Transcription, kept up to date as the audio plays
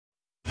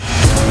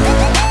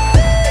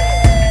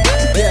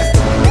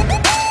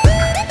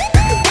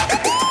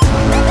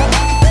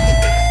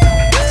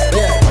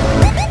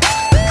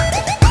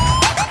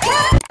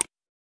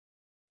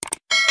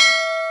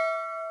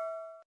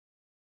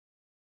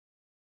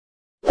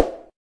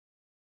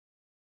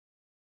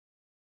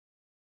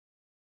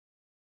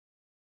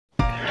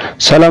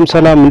ሰላም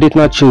እንዴት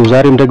ናችሁ?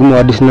 ዛሬም ደግሞ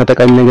አዲስና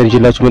ጠቃሚ ነገር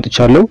ይዤላችሁ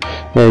መጥቻለሁ።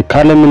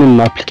 ያለምንም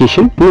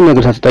አፕልኬሽን ምንም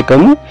ነገር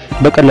ሳትጠቀሙ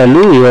በቀላሉ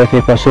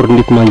የዋይፋይ ፓስወርድ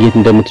እንዴት ማግኘት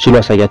እንደምትችሉ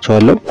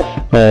አሳያችኋለሁ።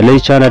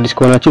 ለዚህ ቻናል አዲስ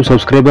ከሆናችሁ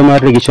ሰብስክራይብ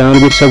በማድረግ የቻናሉ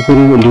ቤተሰብ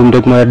ሁኑ። እንዲሁም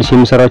ደግሞ አዲስ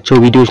የምሰራቸው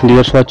ቪዲዮዎች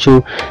እንዲደርሷችሁ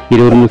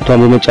የደወል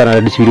ምልክቱን በመጫን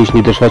አዲስ ቪዲዮዎች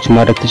እንዲደርሷችሁ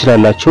ማድረግ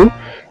ትችላላችሁ።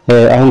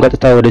 አሁን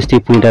ቀጥታ ወደ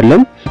ስቴፕ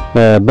እንሄዳለን።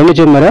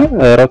 በመጀመሪያ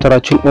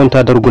ራውተራችሁን ኦን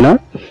ታደርጉና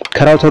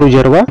ከራውተሩ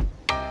ጀርባ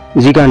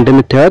እዚህ ጋር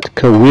እንደምታዩት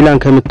ከዊላን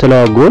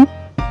ከምትለው ጎን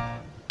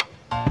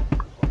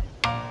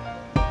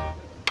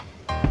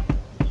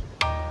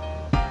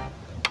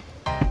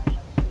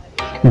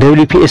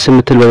WPS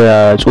የምትል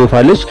ጽሁፍ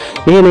አለች።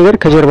 ይሄ ነገር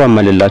ከጀርባ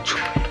ማለላችሁ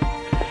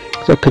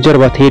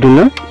ከጀርባ ትሄዱና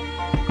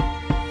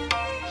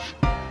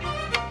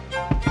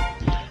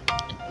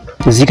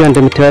እዚህ ጋር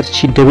እንደምታዩት እቺ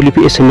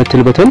WPS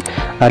የምትል በተን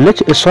አለች።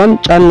 እሷን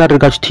ጫን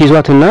አድርጋችሁ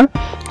ትይዟትና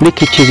ልክ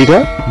እቺ እዚህ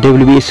ጋር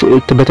WPS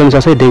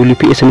በተመሳሳይ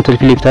WPS የምትል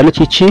ፊት አለች።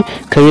 እቺ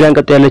ከይላን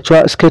ቀጥ ያለችዋ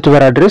እስከ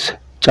ትበራ ድረስ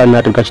ጫን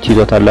አድርጋችሁ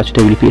ትይዟታላችሁ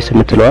WPS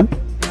የምትለዋን።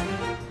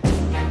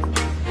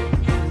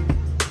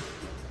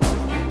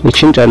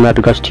 እቺን ጫን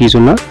አድርጋችሁ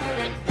ትይዙና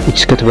እቺ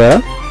እስከ ትበራ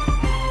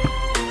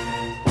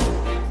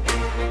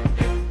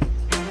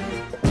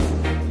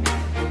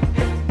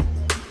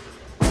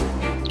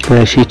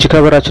እቺ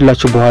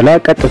ከበራችላችሁ በኋላ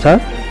ቀጥታ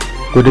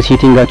ወደ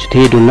ሴቲንጋችሁ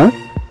ትሄዱና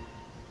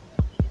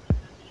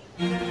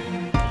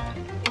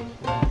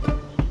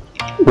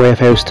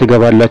ዋይፋይ ውስጥ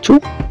ትገባላችሁ።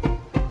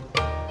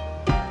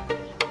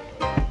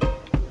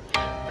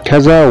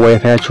 ከዛ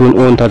ዋይፋያችሁን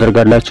ኦን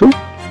ታደርጋላችሁ።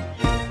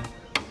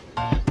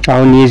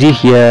 አሁን የዚህ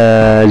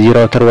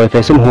የራውተር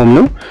ዋይፋይ ስም ሆም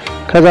ነው።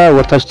 ከዛ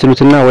ወርታችሁ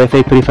ትሉትና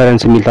ዋይፋይ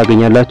ፕሪፈረንስ የሚል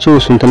ታገኛላችሁ።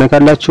 እሱን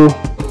ትነካላችሁ።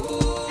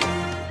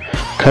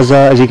 ከዛ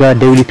እዚህ ጋር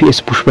WPS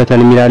ፑሽ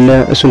በተን የሚል አለ።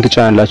 እሱን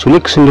ትጫናላችሁ።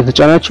 ልክ እሱን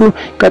ተጫናችሁ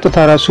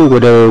ቀጥታ ራሱ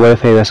ወደ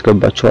ዋይፋይ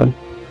ያስገባችኋል።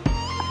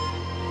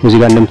 እዚህ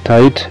ጋር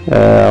እንደምታዩት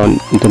አሁን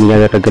እንትን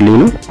ያደረገልኝ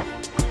ነው።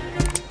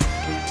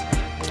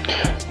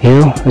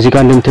 ይሄው እዚህ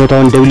ጋር እንደምታዩት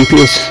አሁን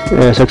WPS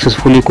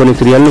ሰክሰስፉሊ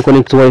ኮኔክትድ ያለው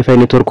ኮኔክት ዋይፋይ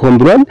ኔትወርክ ሆም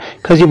ብሏል።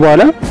 ከዚህ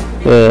በኋላ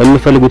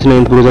የምትፈልጉትን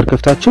አይነት ብሮዘር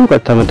ከፍታችሁ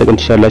ቀጥታ መጠቀም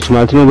ትችላላችሁ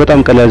ማለት ነው። በጣም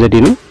ቀላል ዘዴ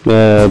ነው።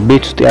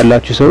 ቤት ውስጥ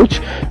ያላችሁ ሰዎች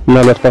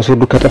ምናልባት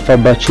ፓስወርዱ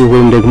ከጠፋባችሁ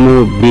ወይም ደግሞ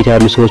ቤት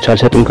ያሉ ሰዎች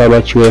አልሰጥም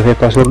ካሏችሁ ዋይፋይ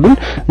ፓስወርዱን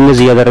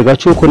እነዚህ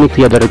ያደረጋችሁ ኮኔክት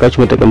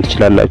ያደረጋችሁ መጠቀም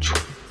ትችላላችሁ።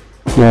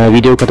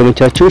 ቪዲዮ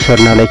ከተመቻችሁ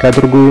ሼርና ላይክ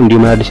አድርጉ።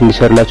 እንዲሁም አዲስ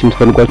እንዲሰራላችሁ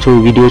የምትፈልጓቸው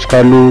ቪዲዮዎች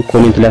ካሉ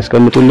ኮሜንት ላይ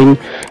አስቀምጡልኝ።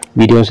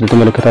 ቪዲዮውን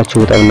ስለተመለከታችሁ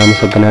በጣም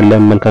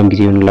እናመሰግናለን። መልካም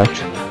ጊዜ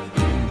ይሁንላችሁ።